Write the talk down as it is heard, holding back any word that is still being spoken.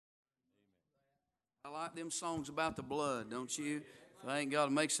like them songs about the blood, don't you? Thank God.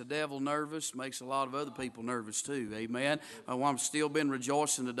 It makes the devil nervous, makes a lot of other people nervous too. Amen. I've still been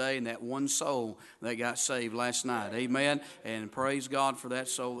rejoicing today in that one soul that got saved last night. Amen. And praise God for that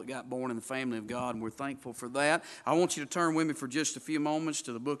soul that got born in the family of God, and we're thankful for that. I want you to turn with me for just a few moments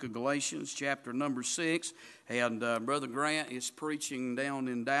to the book of Galatians, chapter number 6. And Brother Grant is preaching down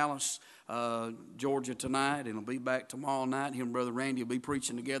in Dallas, Georgia tonight, and he'll be back tomorrow night. Him and Brother Randy will be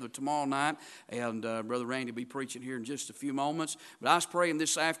preaching together tomorrow night, and Brother Randy will be preaching here in just a few moments. But I was praying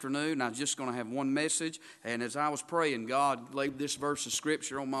this afternoon, I was just going to have one message, and as I was praying, God laid this verse of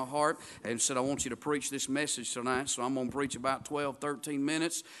Scripture on my heart and said, I want you to preach this message tonight, so I'm going to preach about 12, 13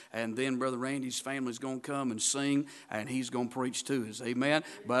 minutes, and then Brother Randy's family is going to come and sing, and he's going to preach to us. Amen?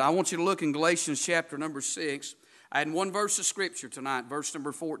 But I want you to look in Galatians chapter number 6. I had one verse of Scripture tonight, verse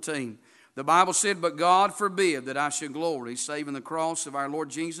number 14. The Bible said, but God forbid that I should glory, save in the cross of our Lord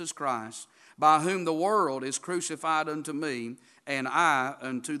Jesus Christ, by whom the world is crucified unto me, and I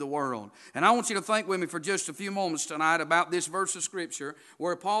unto the world. And I want you to think with me for just a few moments tonight about this verse of Scripture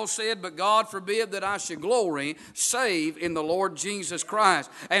where Paul said, but God forbid that I should glory, save in the Lord Jesus Christ.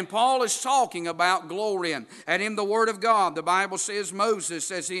 And Paul is talking about glorying. And in the Word of God, the Bible says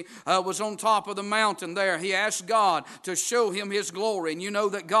Moses, as he was on top of the mountain there, he asked God to show him his glory. And you know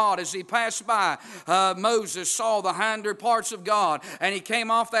that God, as he passed by, Moses saw the hinder parts of God. And he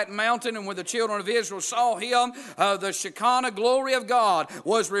came off that mountain, and when the children of Israel saw him, the Shekinah glory of God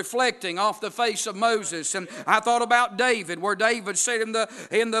was reflecting off the face of Moses. And I thought about David, where David said in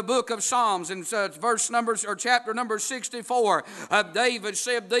the book of Psalms, in chapter number 64, David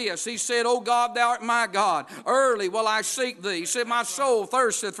said this. He said, O God, thou art my God. Early will I seek thee. He said, my soul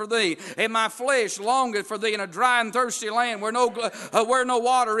thirsteth for thee, and my flesh longeth for thee in a dry and thirsty land where no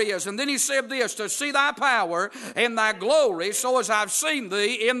water is. And then he said this, to see thy power and thy glory, so as I've seen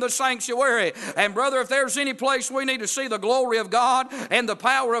thee in the sanctuary. And brother, if there's any place we need to see the glory of God and the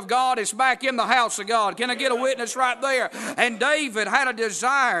power of God, is back in the house of God. Can I get a witness right there? And David had a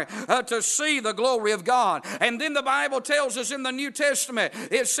desire to see the glory of God. And then the Bible tells us in the New Testament,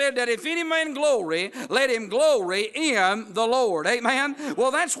 it said that if any man glory, let him glory in the Lord. Amen?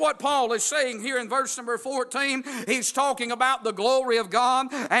 Well, that's what Paul is saying here in verse number 14. He's talking about the glory of God.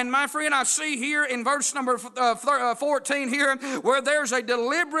 And my friend, I see here in verse number 14 here, where there's a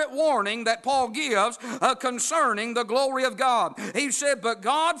deliberate warning that Paul gives concerning the glory of God. He said, but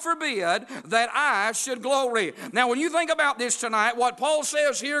God forbid that I should glory. Now, when you think about this tonight, what Paul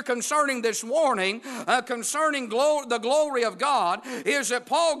says here concerning this warning, concerning the glory of God, is that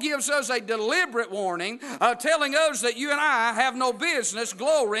Paul gives us a deliberate warning, telling us that you and I have no business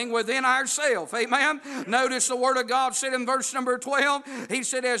glorying within ourselves. Amen? Notice the Word of God said in verse number 12, he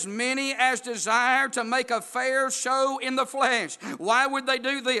said, as many as desire to make a fair show in the flesh. Why would they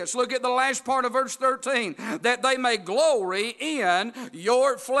do this? Look at the last part of verse 13, that they may glory in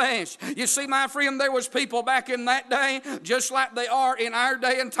your flesh. You see, my friend, there was people back in that day, just like they are in our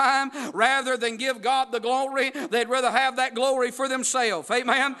day and time, rather than give God the glory, they'd rather have that glory for themselves.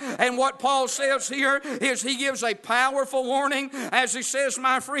 Amen? And what Paul says here is he gives a powerful warning, as he says,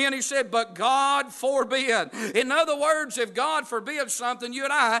 my friend, he said, but God forbid. In other words, if God forbids something, you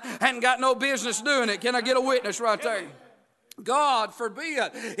and I hadn't got no business doing it. Can I get a witness right there? God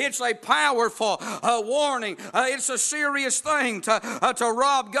forbid. It's a powerful warning. It's a serious thing to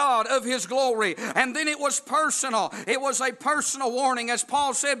rob God of His glory. And then it was personal. It was a personal warning, as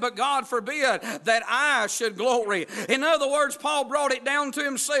Paul said, but God forbid that I should glory. In other words, Paul brought it down to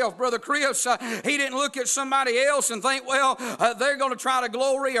himself. Brother Chris, he didn't look at somebody else and think, well, they're going to try to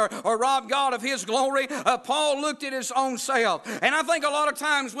glory or rob God of His glory. Paul looked at his own self. And I think a lot of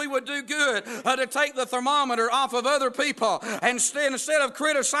times we would do good to take the thermometer off of other people. And instead of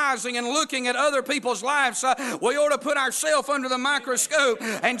criticizing and looking at other people's lives, we ought to put ourselves under the microscope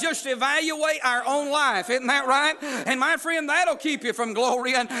and just evaluate our own life. Isn't that right? And my friend, that'll keep you from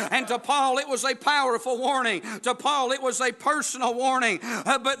glorying. And to Paul, it was a powerful warning. To Paul, it was a personal warning.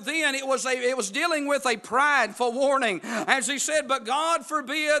 But then it was dealing with a prideful warning. As he said, but God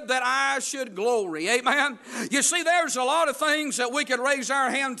forbid that I should glory. Amen? You see, there's a lot of things that we could raise our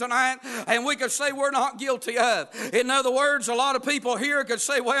hand tonight and we could say we're not guilty of. In other words, a lot of people here could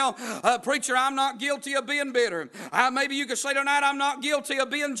say, well, preacher, I'm not guilty of being bitter. Maybe you could say tonight, I'm not guilty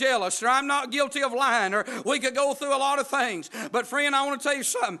of being jealous, or I'm not guilty of lying, or we could go through a lot of things. But friend, I want to tell you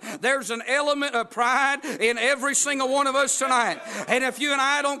something. There's an element of pride in every single one of us tonight. And if you and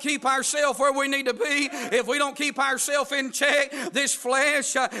I don't keep ourselves where we need to be, if we don't keep ourselves in check, this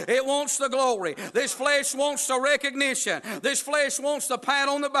flesh, it wants the glory. This flesh wants the recognition. This flesh wants the pat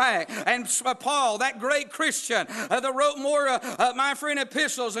on the back. And Paul, that great Christian, that wrote more more, my friend,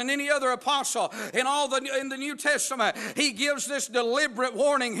 epistles than any other apostle in the New Testament. He gives this deliberate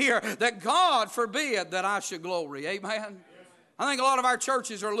warning here that God forbid that I should glory. Amen. I think a lot of our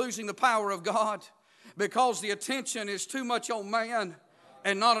churches are losing the power of God because the attention is too much on man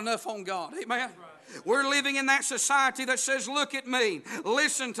and not enough on God. Amen. We're living in that society that says, look at me,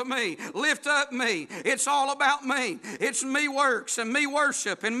 listen to me, lift up me. It's all about me. It's me works and me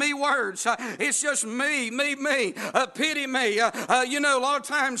worship and me words. It's just me. Pity me. A lot of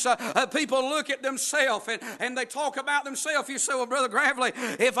times people look at themselves and they talk about themselves. You say, well, Brother Gravely,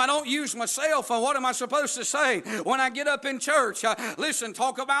 if I don't use myself, what am I supposed to say when I get up in church? Listen,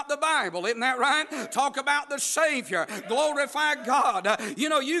 talk about the Bible. Isn't that right? Talk about the Savior. Glorify God.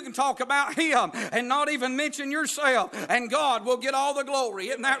 You can talk about Him and not even mention yourself, and God will get all the glory.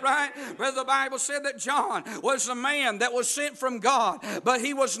 Isn't that right? Brother, the Bible said that John was a man that was sent from God, but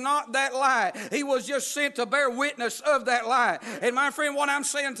he was not that light. He was just sent to bear witness of that light. And my friend, what I'm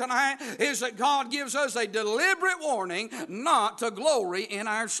saying tonight is that God gives us a deliberate warning not to glory in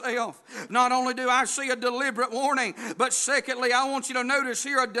ourselves. Not only do I see a deliberate warning, but secondly, I want you to notice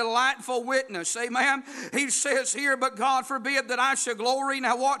here a delightful witness. Amen. He says here, but God forbid that I should glory.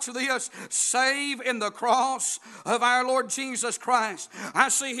 Now watch this. Save in the cross of our Lord Jesus Christ. I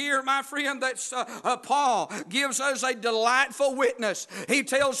see here, my friend, that Paul gives us a delightful witness. He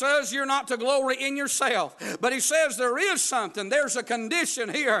tells us you're not to glory in yourself, but he says there is something. There's a condition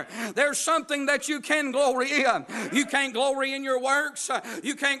here. There's something that you can glory in. You can't glory in your works.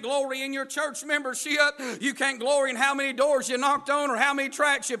 You can't glory in your church membership. You can't glory in how many doors you knocked on or how many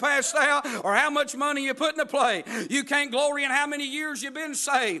tracts you passed out or how much money you put in the plate. You can't glory in how many years you've been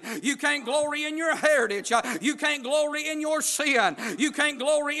saved. You can't glory in your heritage. You can't glory in your sin. You can't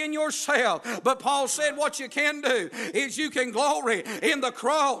glory in yourself. But Paul said what you can do is you can glory in the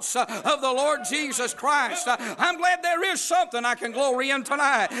cross of the Lord Jesus Christ. I'm glad there is something I can glory in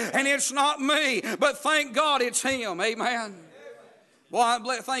tonight, and it's not me, but thank God it's Him. Amen. Well,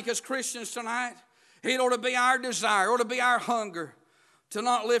 I think as Christians tonight, it ought to be our desire, it ought to be our hunger to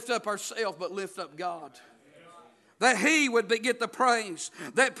not lift up ourselves, but lift up God. That He would get the praise.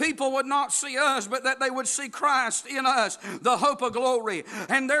 That people would not see us, but that they would see Christ in us, the hope of glory.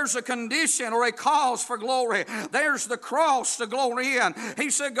 And there's a condition or a cause for glory. There's the cross to glory in.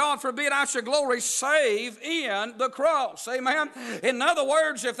 He said, God forbid I should glory save in the cross. Amen. In other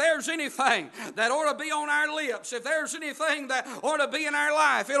words, if there's anything that ought to be on our lips, if there's anything that ought to be in our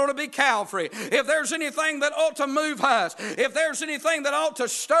life, it ought to be Calvary. If there's anything that ought to move us, if there's anything that ought to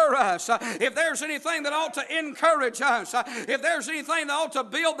stir us, if there's anything that ought to encourage us, if there's anything that ought to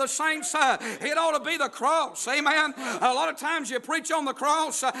build the saints up, it ought to be the cross. Amen. A lot of times you preach on the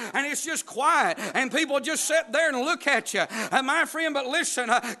cross and it's just quiet and people just sit there and look at you. And my friend, but listen,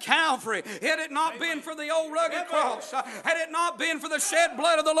 Calvary, had it not been for the old rugged cross, had it not been for the shed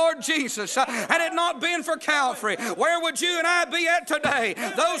blood of the Lord Jesus, had it not been for Calvary, where would you and I be at today?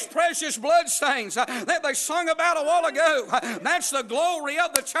 Those precious blood stains that they sung about a while ago, that's the glory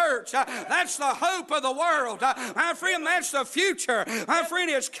of the church. That's the hope of the world. My friend, that's the future. My friend,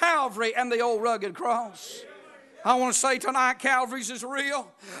 it's Calvary and the old rugged cross. I want to say tonight, Calvary's is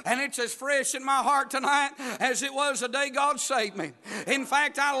real, and it's as fresh in my heart tonight as it was the day God saved me. In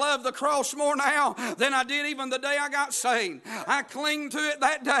fact, I love the cross more now than I did even the day I got saved. I cling to it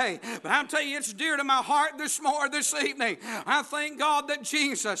that day, but I'll tell you, it's dear to my heart this evening. I thank God that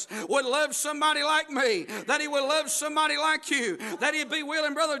Jesus would love somebody like me, that He would love somebody like you, that He'd be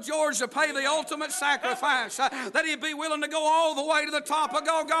willing, Brother George, to pay the ultimate sacrifice, that He'd be willing to go all the way to the top of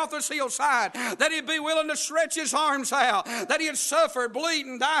Golgotha's hillside, that He'd be willing to stretch His arms out, that He had suffered, bleed,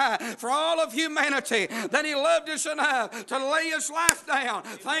 and die for all of humanity, that He loved us enough to lay His life down.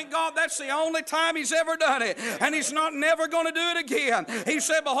 Thank God that's the only time He's ever done it, and He's not never going to do it again. He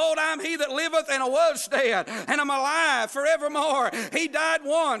said, behold, I'm He that liveth and was dead, and I'm alive forevermore. He died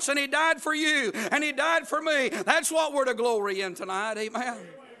once, and He died for you, and He died for me. That's what we're to glory in tonight. Amen.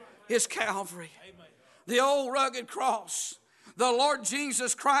 It's Calvary, the old rugged cross. The Lord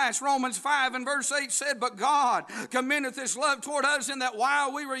Jesus Christ, Romans 5 and verse 8 said, but God commendeth His love toward us in that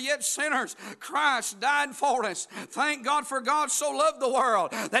while we were yet sinners, Christ died for us. Thank God, for God so loved the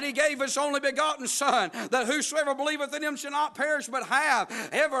world that He gave His only begotten Son, that whosoever believeth in Him shall not perish but have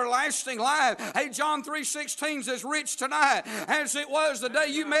everlasting life. Hey, John 3:16 is as rich tonight as it was the day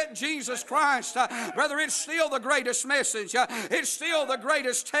you met Jesus Christ. Brother, it's still the greatest message. It's still the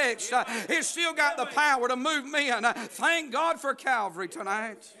greatest text. It's still got the power to move men. Thank God for Calvary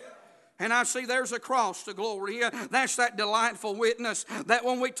tonight. And I see there's a cross to glory. That's that delightful witness that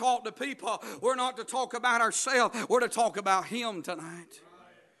when we talk to people, we're not to talk about ourselves, we're to talk about Him tonight.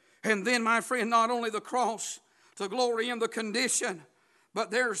 And then, my friend, not only the cross, to glory in the condition,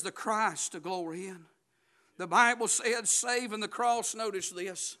 but there's the Christ to glory in. The Bible said, save in the cross, notice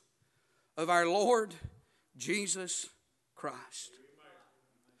this, of our Lord Jesus Christ.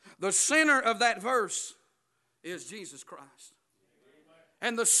 The center of that verse is Jesus Christ.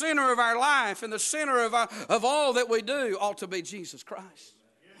 And the center of our life and the center of all that we do ought to be Jesus Christ.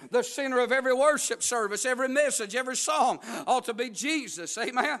 The center of every worship service, every message, every song ought to be Jesus.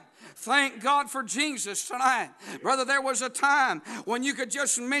 Amen. Thank God for Jesus tonight. Brother, there was a time when you could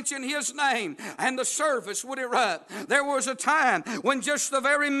just mention His name and the service would erupt. There was a time when just the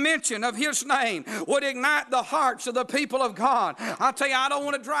very mention of His name would ignite the hearts of the people of God. I tell you, I don't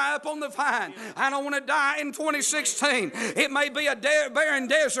want to dry up on the vine. I don't want to die in 2016. It may be a barren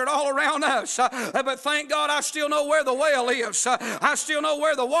desert all around us, but thank God I still know where the well is. I still know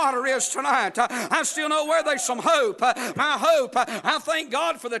where the water is tonight. I still know where there's some hope. My hope, I thank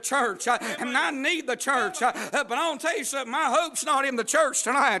God for the church. And I need the church. But I want to tell you something, my hope's not in the church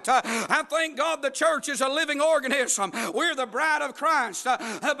tonight. I thank God the church is a living organism. We're the bride of Christ.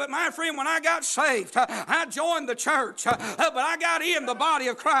 But my friend, when I got saved, I joined the church. But I got in the body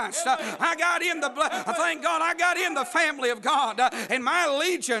of Christ. I thank God I got in the family of God. And my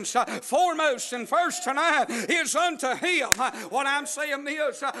allegiance, foremost and first tonight, is unto Him. What I'm saying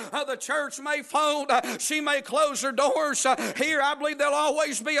is, the church may fold. She may close her doors. Here, I believe there'll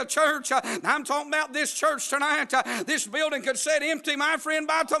always be a church. I'm talking about this church tonight. This building could sit empty, my friend,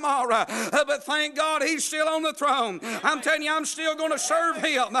 by tomorrow. But thank God He's still on the throne. I'm telling you, I'm still going to serve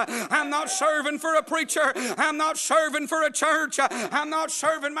Him. I'm not serving for a preacher. I'm not serving for a church. I'm not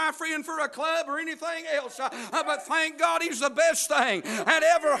serving, my friend, for a club or anything else. But thank God He's the best thing that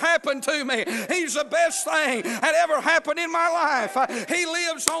ever happened to me. He's the best thing that ever happened in my life. He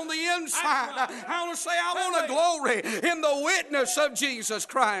lives on the inside. I want to say I want to glory in the witness of Jesus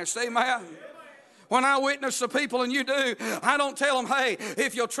Christ. Amen. When I witness to people, and you do, I don't tell them, hey,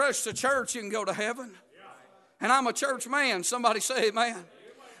 if you'll trust the church, you can go to heaven. And I'm a church man. Somebody say amen.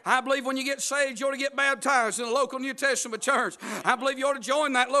 I believe when you get saved, you ought to get baptized in a local New Testament church. I believe you ought to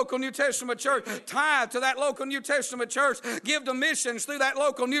join that local New Testament church, tithe to that local New Testament church, give to missions through that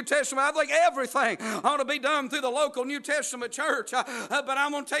local New Testament. I think everything ought to be done through the local New Testament church. But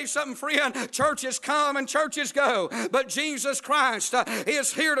I'm going to tell you something, friend. Churches come and churches go, but Jesus Christ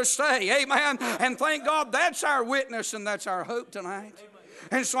is here to stay. Amen. And thank God that's our witness and that's our hope tonight.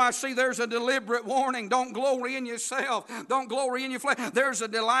 And so I see there's a deliberate warning. Don't glory in yourself. Don't glory in your flesh. There's a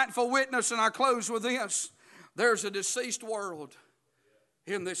delightful witness, and I close with this. There's a deceased world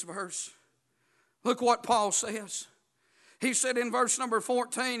in this verse. Look what Paul says. He said in verse number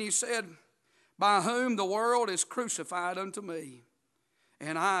 14, he said, by whom the world is crucified unto me,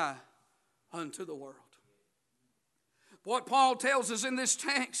 and I unto the world. What Paul tells us in this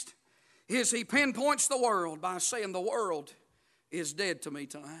text is he pinpoints the world by saying the world is dead to me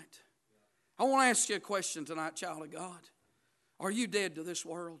tonight. I want to ask you a question tonight, child of God. Are you dead to this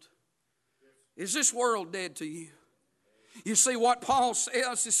world? Is this world dead to you? You see what Paul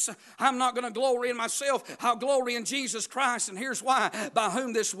says is, I'm not going to glory in myself. I'll glory in Jesus Christ. And here's why. By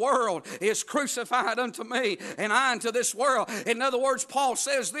whom this world is crucified unto me, and I unto this world. In other words, Paul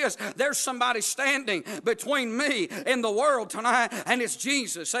says this. There's somebody standing between me and the world tonight, and it's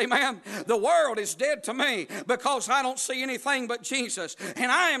Jesus. Amen. The world is dead to me because I don't see anything but Jesus. And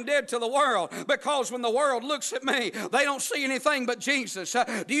I am dead to the world because when the world looks at me, they don't see anything but Jesus.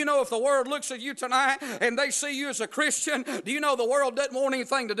 Do you know if the world looks at you tonight and they see you as a Christian, do you know the world doesn't want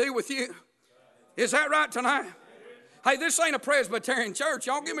anything to do with you? Is that right tonight? Hey, this ain't a Presbyterian church.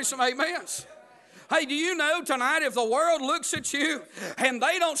 Y'all give me some amens. Hey, do you know tonight if the world looks at you and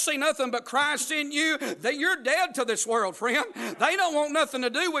they don't see nothing but Christ in you, that you're dead to this world, friend. They don't want nothing to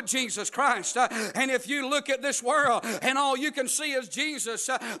do with Jesus Christ. And if you look at this world and all you can see is Jesus,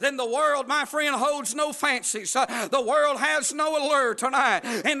 then the world, my friend, holds no fancies. The world has no allure tonight.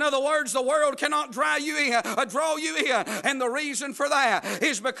 In other words, the world cannot draw you in. And the reason for that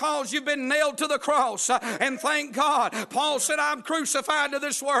is because you've been nailed to the cross. And thank God, Paul said, I'm crucified to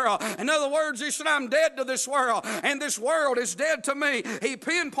this world. In other words, he said, I'm dead to this world, and this world is dead to me. He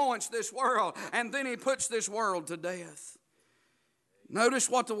pinpoints this world, and then he puts this world to death. Notice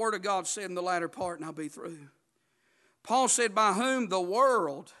what the Word of God said in the latter part, and I'll be through. Paul said, by whom the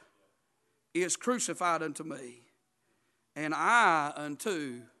world is crucified unto me, and I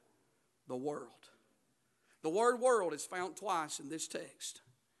unto the world. The word world is found twice in this text.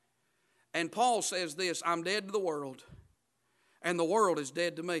 And Paul says this, I'm dead to the world, and the world is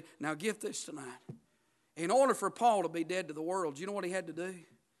dead to me. Now get this tonight. In order for Paul to be dead to the world, you know what he had to do?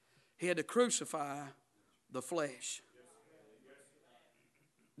 He had to crucify the flesh.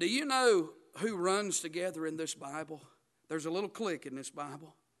 Do you know who runs together in this Bible? There's a little clique in this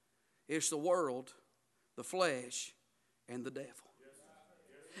Bible. It's the world, the flesh, and the devil.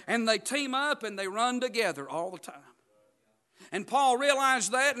 And they team up and they run together all the time. And Paul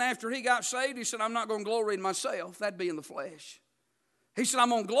realized that, and after he got saved, he said, I'm not going to glory in myself. That'd be in the flesh. He said, I'm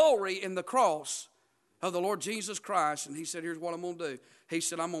going to glory in the cross of the Lord Jesus Christ. And he said, here's what I'm going to do. He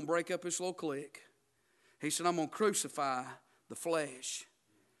said, I'm going to break up this little clique. He said, I'm going to crucify the flesh,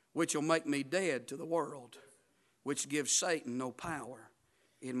 which will make me dead to the world, which gives Satan no power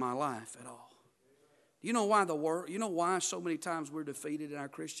in my life at all. You know why why so many times we're defeated in our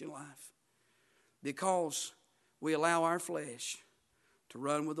Christian life? Because we allow our flesh to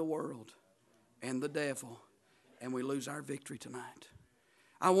run with the world and the devil, and we lose our victory tonight.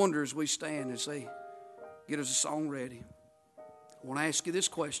 I wonder as we stand and say, get us a song ready. I want to ask you this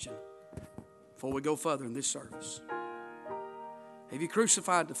question before we go further in this service. Have you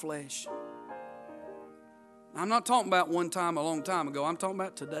crucified the flesh? I'm not talking about one time a long time ago. I'm talking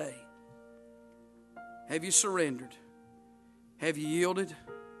about today. Have you surrendered? Have you yielded?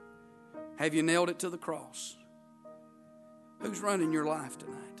 Have you nailed it to the cross? Who's running your life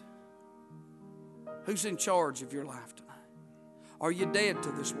tonight? Who's in charge of your life tonight? Are you dead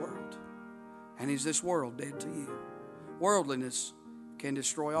to this world? And is this world dead to you? Worldliness can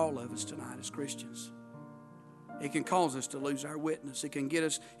destroy all of us tonight as Christians. It can cause us to lose our witness. It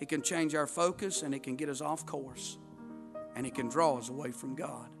can change our focus, and it can get us off course. And it can draw us away from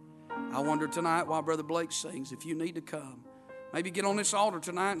God. I wonder tonight while Brother Blake sings, if you need to come, maybe get on this altar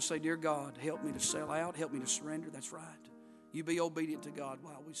tonight and say, Dear God, help me to sell out, help me to surrender. That's right. You be obedient to God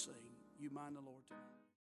while we sing. You mind the Lord tonight.